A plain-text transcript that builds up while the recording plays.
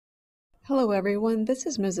Hello everyone, this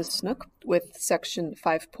is Mrs. Snook with section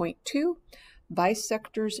 5.2,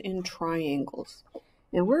 Bisectors in Triangles.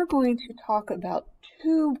 And we're going to talk about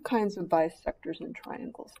two kinds of bisectors in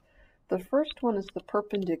triangles. The first one is the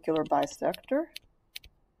perpendicular bisector,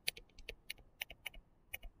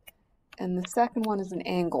 and the second one is an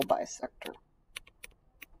angle bisector.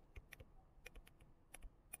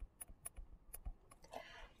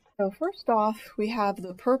 So first off, we have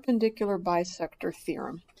the perpendicular bisector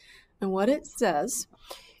theorem. And what it says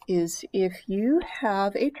is if you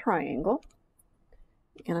have a triangle,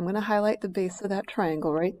 and I'm going to highlight the base of that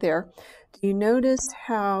triangle right there. Do you notice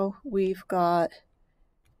how we've got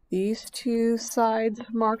these two sides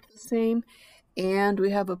marked the same, and we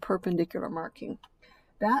have a perpendicular marking?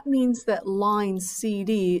 That means that line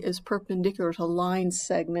CD is perpendicular to line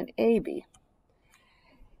segment AB.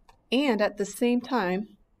 And at the same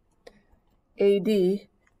time, AD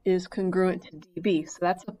is congruent to DB. So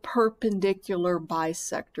that's a perpendicular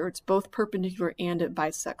bisector. It's both perpendicular and it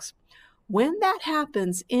bisects. When that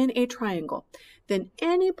happens in a triangle, then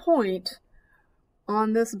any point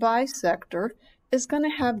on this bisector is going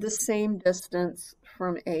to have the same distance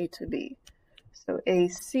from A to B. So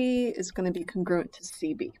AC is going to be congruent to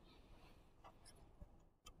CB.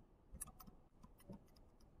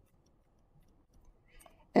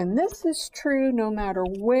 And this is true no matter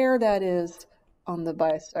where that is on the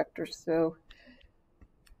bisector. So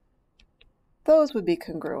those would be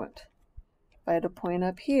congruent. If I had a point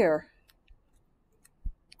up here,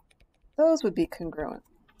 those would be congruent.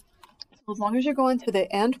 So as long as you're going to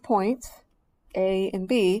the end points, A and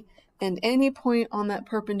B, and any point on that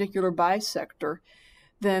perpendicular bisector,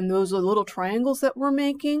 then those little triangles that we're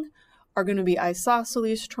making are going to be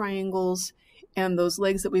isosceles triangles, and those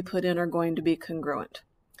legs that we put in are going to be congruent.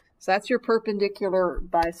 So that's your perpendicular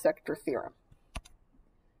bisector theorem.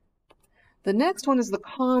 The next one is the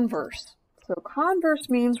converse. So converse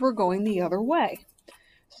means we're going the other way.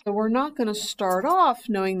 So we're not going to start off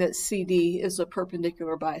knowing that CD is a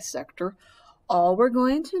perpendicular bisector. All we're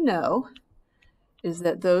going to know is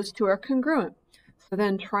that those two are congruent. So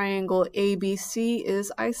then triangle ABC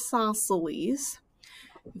is isosceles.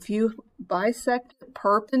 If you bisect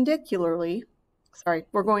perpendicularly,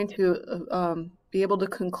 we're going to be able to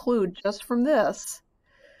conclude just from this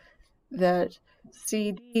that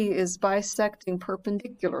CD is bisecting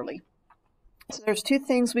perpendicularly. So there's two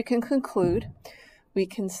things we can conclude. We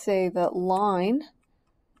can say that line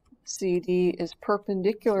CD is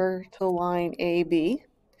perpendicular to line AB,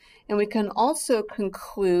 and we can also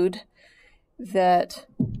conclude that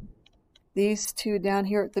these two down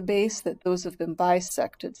here at the base, that those have been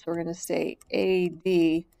bisected. So we're going to say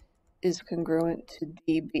AD is congruent to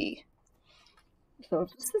DB. So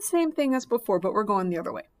it's the same thing as before, but we're going the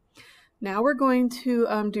other way. Now we're going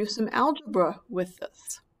to do some algebra with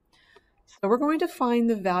this. So we're going to find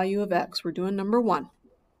the value of x. We're doing number 1.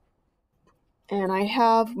 And I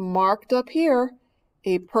have marked up here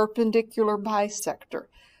a perpendicular bisector.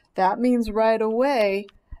 That means right away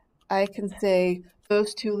I can say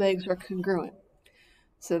those two legs are congruent.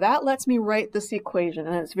 So that lets me write this equation.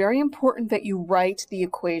 And it's very important that you write the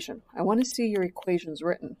equation. I want to see your equations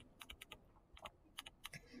written.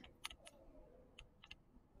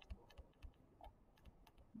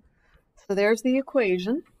 So there's the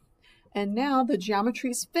equation, and now the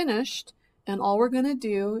geometry is finished, and all we're going to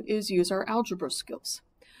do is use our algebra skills.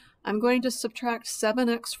 I'm going to subtract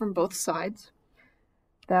 7x from both sides.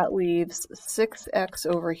 That leaves 6x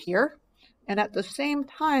over here, and at the same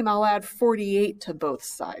time I'll add 48 to both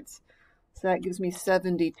sides. So that gives me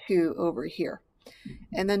 72 over here.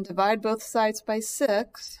 And then divide both sides by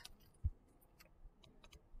 6,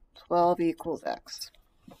 12 equals x.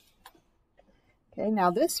 Okay,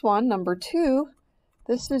 now this one, number 2,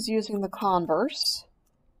 this is using the converse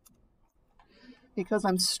because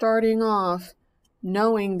I'm starting off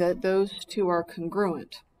knowing that those two are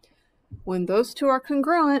congruent. When those two are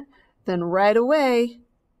congruent, then right away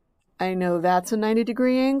I know that's a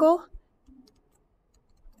 90-degree angle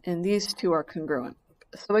and these two are congruent.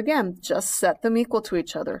 So again, just set them equal to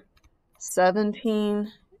each other.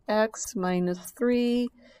 17x minus 3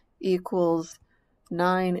 equals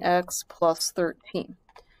 9x plus 13.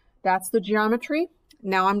 That's the geometry.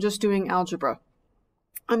 Now I'm just doing algebra.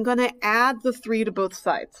 I'm going to add the 3 to both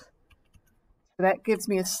sides. So that gives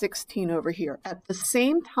me a 16 over here. At the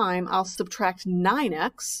same time, I'll subtract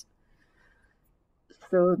 9x.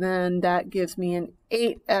 So then that gives me an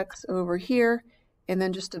 8x over here. And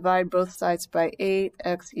then just divide both sides by 8,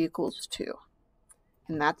 x equals 2.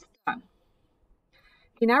 And that's done.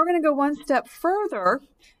 Okay, now we're going to go one step further.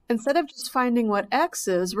 Instead of just finding what x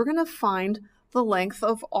is, we're going to find the length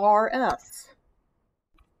of RS.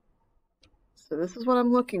 So this is what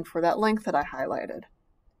I'm looking for, that length that I highlighted.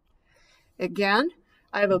 Again,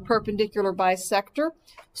 I have a perpendicular bisector,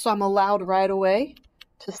 so I'm allowed right away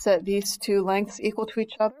to set these two lengths equal to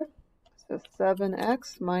each other. So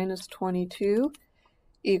 7x minus 22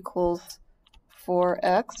 equals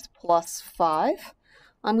 4x plus 5.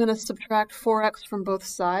 I'm going to subtract 4x from both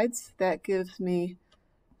sides. That gives me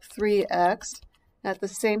 3x. At the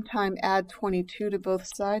same time, add 22 to both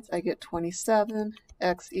sides. I get 27.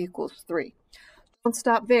 X equals 3. Don't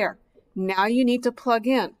stop there. Now you need to plug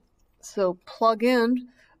in. So plug in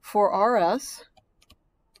for RS.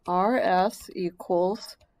 RS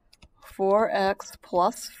equals 4x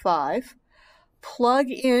plus 5. Plug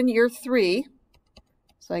in your 3.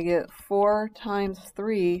 So I get 4 times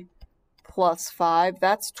 3 plus 5.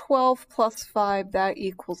 That's 12 plus 5. That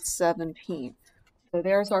equals 17. So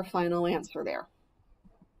there's our final answer there.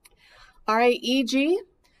 All right, EG,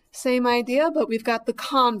 same idea, but we've got the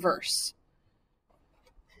converse.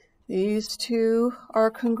 These two are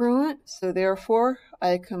congruent, so therefore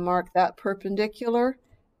I can mark that perpendicular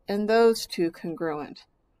and those two congruent.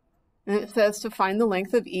 And it says to find the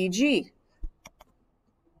length of EG.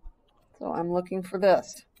 So I'm looking for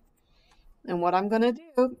this. And what I'm going to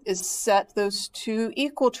do is set those two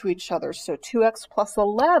equal to each other. So 2x plus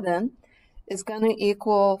 11 is going to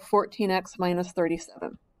equal 14x minus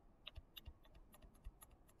 37.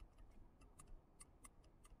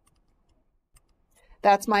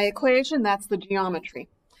 That's my equation. That's the geometry.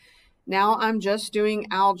 Now I'm just doing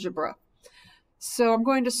algebra. So I'm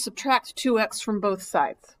going to subtract 2x from both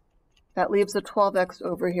sides. That leaves a 12x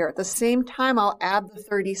over here. At the same time, I'll add the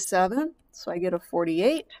 37. So I get a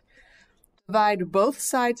 48. Divide both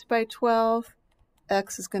sides by 12.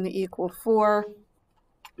 X is going to equal 4.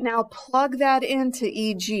 Now plug that into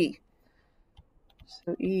EG.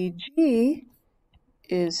 So EG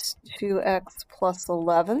is 2x plus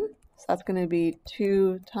 11. So that's going to be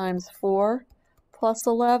 2 times 4 plus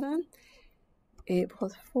 11. 8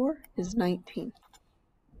 plus 4 is 19.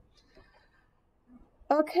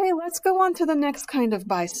 Okay, let's go on to the next kind of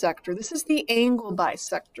bisector. This is the angle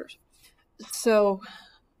bisector. So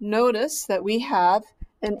notice that we have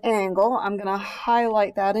an angle. I'm going to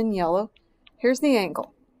highlight that in yellow. Here's the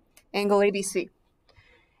angle, angle ABC.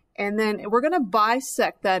 And then we're going to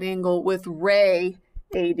bisect that angle with ray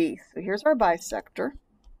AD. So here's our bisector.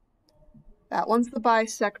 That one's the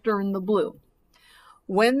bisector in the blue.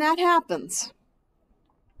 When that happens,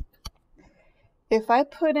 if I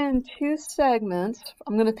put in two segments,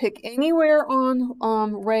 I'm going to pick anywhere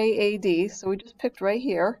on ray AD. So we just picked right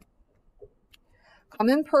here. Come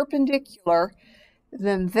in perpendicular,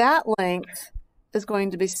 then that length is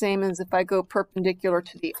going to be same as if I go perpendicular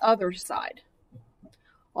to the other side.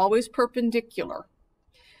 Always perpendicular.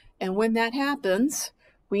 And when that happens,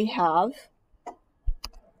 we have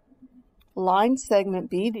line segment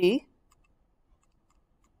BD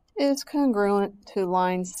is congruent to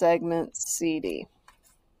line segment CD.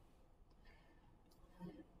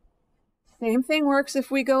 Same thing works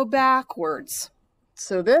if we go backwards.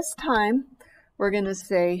 So this time we're going to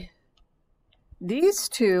say these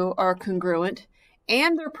two are congruent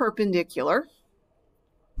and they're perpendicular.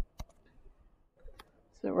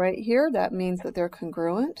 So right here, that means that they're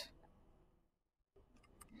congruent.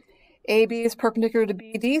 AB is perpendicular to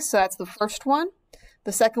BD, so that's the first one.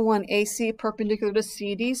 The second one, AC, perpendicular to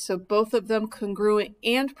CD, so both of them congruent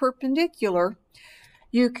and perpendicular.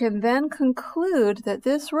 You can then conclude that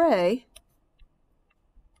this ray,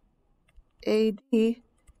 AD,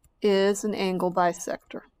 is an angle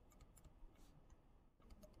bisector.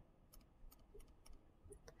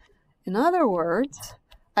 In other words,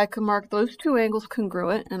 I can mark those two angles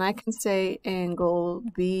congruent, and I can say angle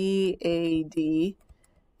BAD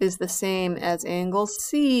is the same as angle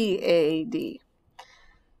CAD.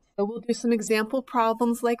 So we'll do some example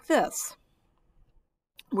problems like this.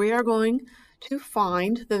 We are going to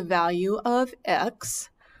find the value of x.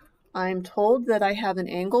 I'm told that I have an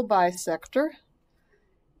angle bisector,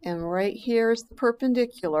 and right here is the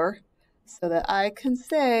perpendicular, so that I can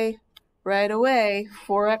say right away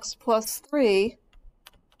 4x plus 3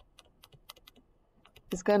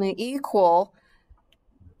 is going to equal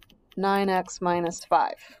 9x minus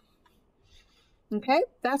 5. Okay,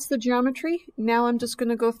 that's the geometry. Now I'm just going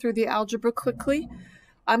to go through the algebra quickly.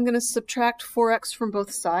 I'm going to subtract 4x from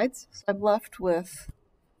both sides. So I'm left with,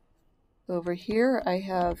 over here, I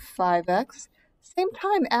have 5x. Same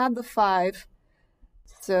time, add the 5.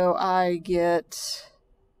 So I get,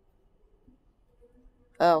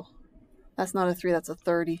 oh, that's not a 3, that's a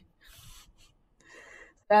 30.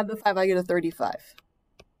 Add the 5, I get a 35.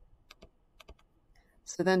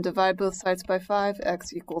 So then divide both sides by 5,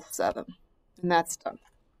 x equals 7. And that's done.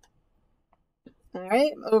 All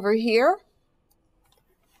right, over here,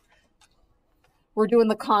 we're doing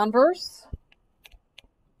the converse.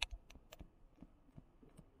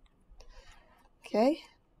 Okay.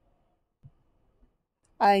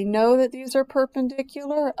 I know that these are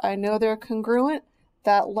perpendicular. I know they're congruent.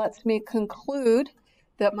 That lets me conclude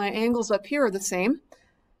that my angles up here are the same.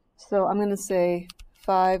 So I'm going to say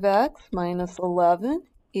 5x minus 11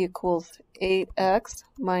 equals 8x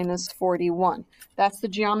minus 41. That's the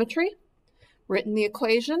geometry. Written the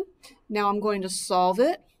equation. Now I'm going to solve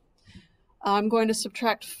it. I'm going to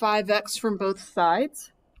subtract 5x from both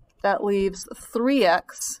sides. That leaves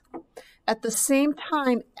 3x. At the same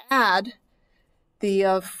time, add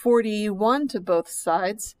the 41 to both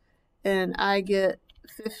sides, and I get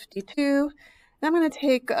 52. And I'm going to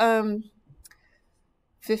take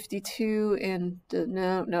 52 and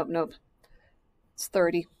nope. It's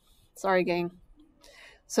 30. Sorry, gang.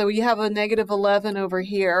 So you have a negative 11 over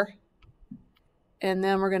here, and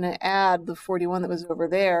then we're going to add the 41 that was over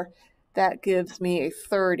there. That gives me a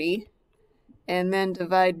 30, and then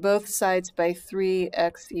divide both sides by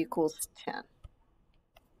 3x equals 10.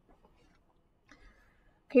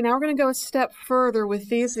 Okay, now we're going to go a step further with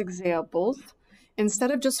these examples.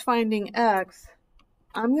 Instead of just finding x,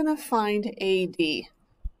 I'm going to find AD.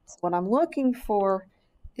 So what I'm looking for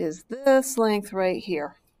is this length right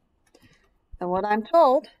here. And what I'm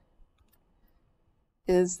told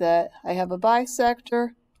is that I have a bisector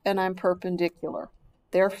and I'm perpendicular.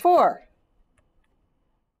 Therefore,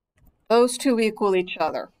 those two equal each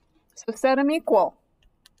other. So set them equal.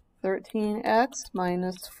 13x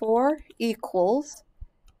minus 4 equals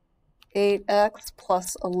 8x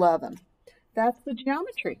plus 11. That's the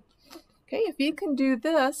geometry. Okay, if you can do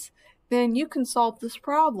this, then you can solve this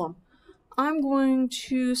problem. I'm going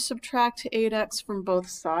to subtract 8x from both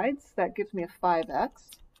sides. That gives me a 5x. I'm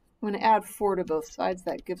going to add 4 to both sides.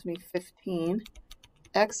 That gives me 15.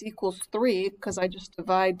 X equals 3 because I just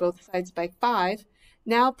divide both sides by 5.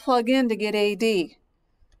 Now plug in to get AD.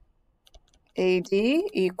 AD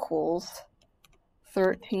equals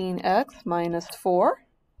 13x minus 4.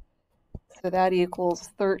 So that equals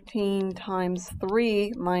 13 times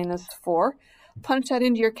 3 minus 4. Punch that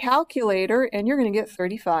into your calculator and you're going to get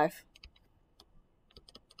 35.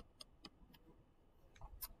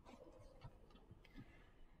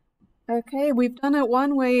 Okay, we've done it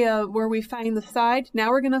one way where we find the side. Now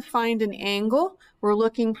we're going to find an angle. We're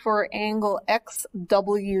looking for angle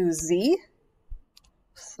XWZ.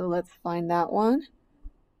 So let's find that one.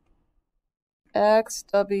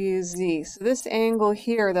 XWZ. So this angle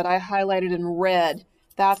here that I highlighted in red,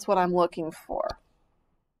 that's what I'm looking for.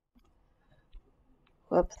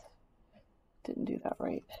 Whoops, didn't do that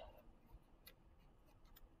right.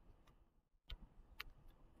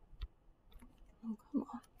 Oh, come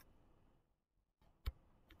on.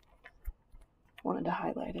 Wanted to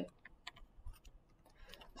highlight it.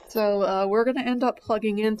 So we're going to end up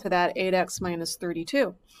plugging into that 8x minus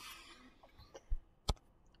 32.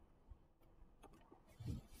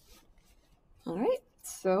 All right,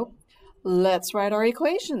 so let's write our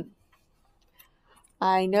equation.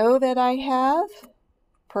 I know that I have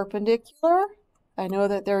perpendicular. I know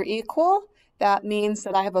that they're equal. That means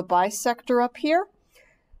that I have a bisector up here.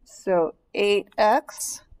 So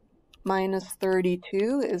 8x minus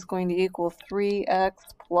 32 is going to equal 3x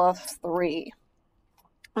plus 3.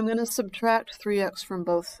 I'm going to subtract 3x from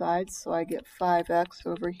both sides, so I get 5x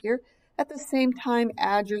over here. At the same time,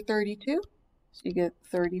 add your 32, so you get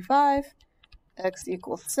 35. X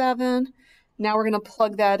equals 7. Now we're going to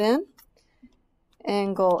plug that in.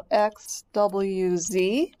 Angle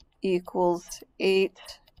XWZ equals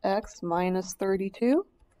 8x minus 32.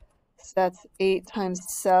 So that's 8 times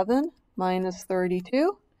 7 minus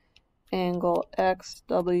 32. Angle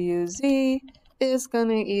XWZ is going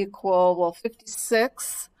to equal, well,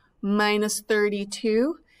 56 minus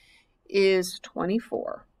 32 is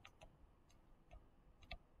 24.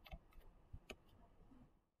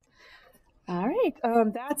 All right,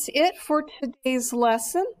 that's it for today's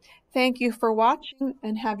lesson. Thank you for watching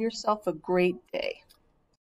and have yourself a great day.